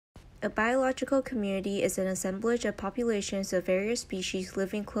A biological community is an assemblage of populations of various species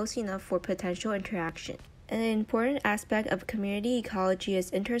living close enough for potential interaction. An important aspect of community ecology is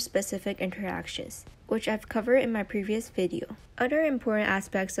interspecific interactions, which I've covered in my previous video. Other important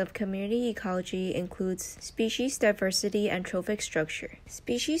aspects of community ecology includes species diversity and trophic structure.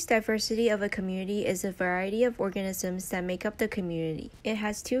 Species diversity of a community is a variety of organisms that make up the community. It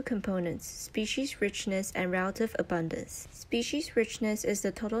has two components, species richness and relative abundance. Species richness is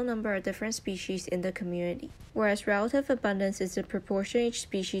the total number of different species in the community, whereas relative abundance is the proportion each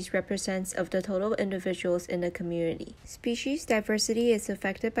species represents of the total individuals in the community. Species diversity is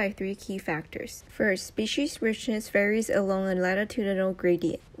affected by three key factors. First, species richness varies along a latitudinal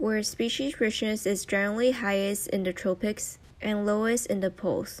gradient, where species richness is generally highest in the tropics and lowest in the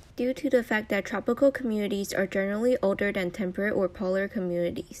poles, due to the fact that tropical communities are generally older than temperate or polar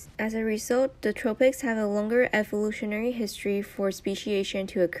communities. As a result, the tropics have a longer evolutionary history for speciation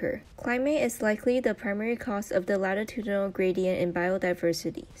to occur. Climate is likely the primary cause of the latitudinal gradient in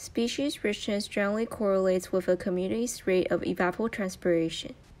biodiversity. Species richness generally correlates with a community's rate of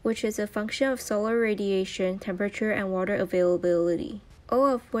evapotranspiration, which is a function of solar radiation, temperature, and water availability, all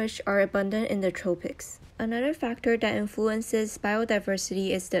of which are abundant in the tropics. Another factor that influences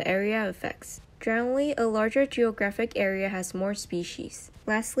biodiversity is the area effects. Generally, a larger geographic area has more species.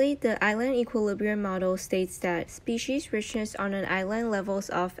 Lastly, the island equilibrium model states that species richness on an island levels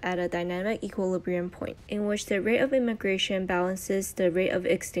off at a dynamic equilibrium point, in which the rate of immigration balances the rate of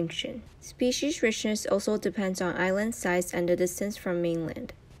extinction. Species richness also depends on island size and the distance from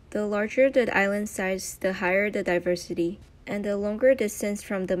mainland. The larger the island size, the higher the diversity, and the longer distance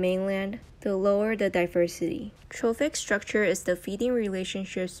from the mainland, the lower the diversity. Trophic structure is the feeding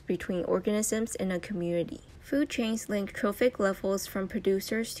relationships between organisms in a community. Food chains link trophic levels from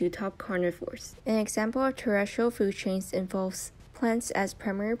producers to top carnivores. An example of terrestrial food chains involves plants as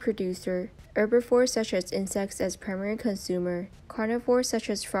primary producer, herbivores such as insects as primary consumer, carnivores such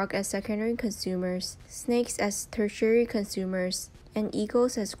as frog as secondary consumers, snakes as tertiary consumers, and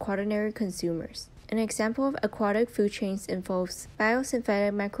eagles as quaternary consumers. An example of aquatic food chains involves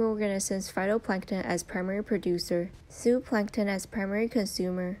biosynthetic microorganisms phytoplankton as primary producer, zooplankton as primary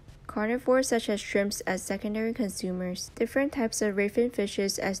consumer, carnivores such as shrimps as secondary consumers, different types of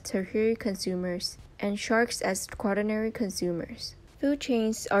ravenfishes as tertiary consumers, and sharks as quaternary consumers. Food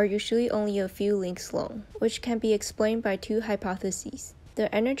chains are usually only a few links long, which can be explained by two hypotheses.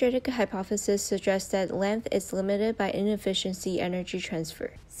 The energetic hypothesis suggests that length is limited by inefficiency energy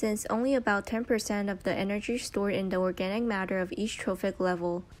transfer, since only about 10% of the energy stored in the organic matter of each trophic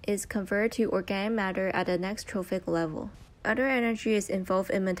level is converted to organic matter at the next trophic level. Other energy is involved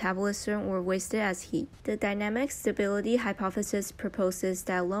in metabolism or wasted as heat. The dynamic stability hypothesis proposes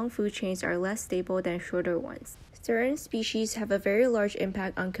that long food chains are less stable than shorter ones. Certain species have a very large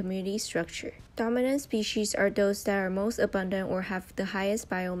impact on community structure. Dominant species are those that are most abundant or have the highest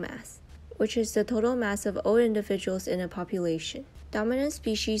biomass, which is the total mass of all individuals in a population. Dominant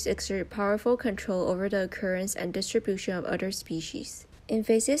species exert powerful control over the occurrence and distribution of other species.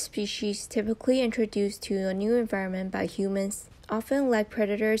 Invasive species, typically introduced to a new environment by humans, often lack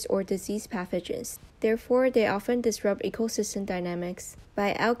predators or disease pathogens. Therefore, they often disrupt ecosystem dynamics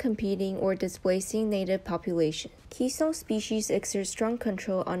by outcompeting or displacing native population. Keystone species exert strong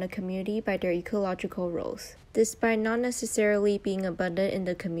control on a community by their ecological roles, despite not necessarily being abundant in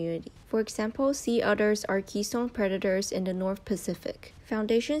the community. For example, sea otters are keystone predators in the North Pacific.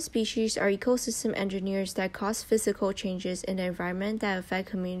 Foundation species are ecosystem engineers that cause physical changes in the environment that affect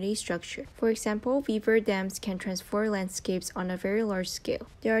community structure. For example, beaver dams can transform landscapes on a very large scale.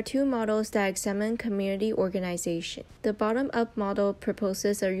 There are two models that examine community organization. The bottom-up model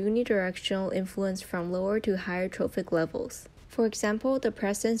proposes a unidirectional influence from lower to higher trophic levels. For example, the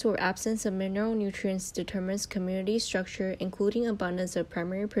presence or absence of mineral nutrients determines community structure, including abundance of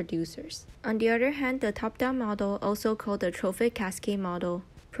primary producers. On the other hand, the top-down model, also called the trophic cascade model,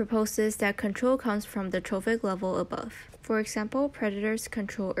 proposes that control comes from the trophic level above. For example, predators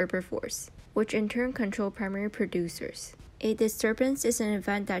control herbivores, which in turn control primary producers. A disturbance is an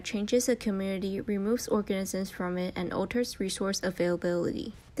event that changes a community, removes organisms from it, and alters resource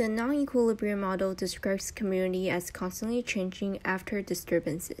availability. The non-equilibrium model describes community as constantly changing after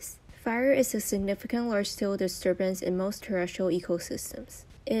disturbances. Fire is a significant large-scale disturbance in most terrestrial ecosystems.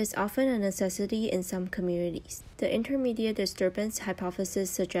 It is often a necessity in some communities. The intermediate disturbance hypothesis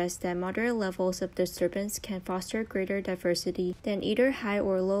suggests that moderate levels of disturbance can foster greater diversity than either high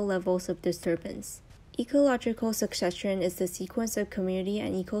or low levels of disturbance. Ecological succession is the sequence of community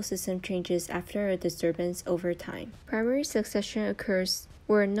and ecosystem changes after a disturbance over time. Primary succession occurs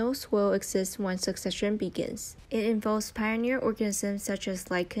where no soil exists when succession begins. It involves pioneer organisms such as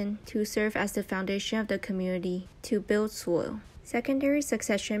lichen to serve as the foundation of the community to build soil. Secondary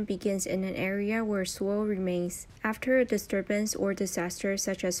succession begins in an area where soil remains after a disturbance or disaster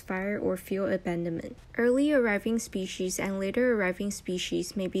such as fire or field abandonment. Early arriving species and later arriving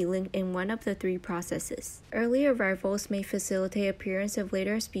species may be linked in one of the three processes. Early arrivals may facilitate appearance of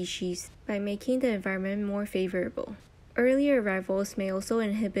later species by making the environment more favorable. Early arrivals may also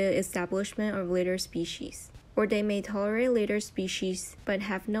inhibit establishment of later species, or they may tolerate later species but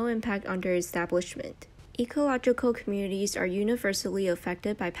have no impact on their establishment. Ecological communities are universally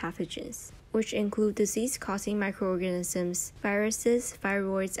affected by pathogens, which include disease-causing microorganisms, viruses,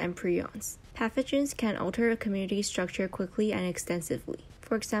 viroids, and prions. Pathogens can alter a community structure quickly and extensively.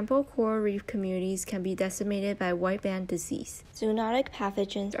 For example, coral reef communities can be decimated by white band disease. Zoonotic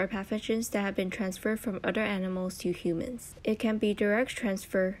pathogens are pathogens that have been transferred from other animals to humans. It can be direct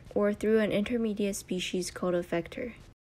transfer or through an intermediate species called a vector.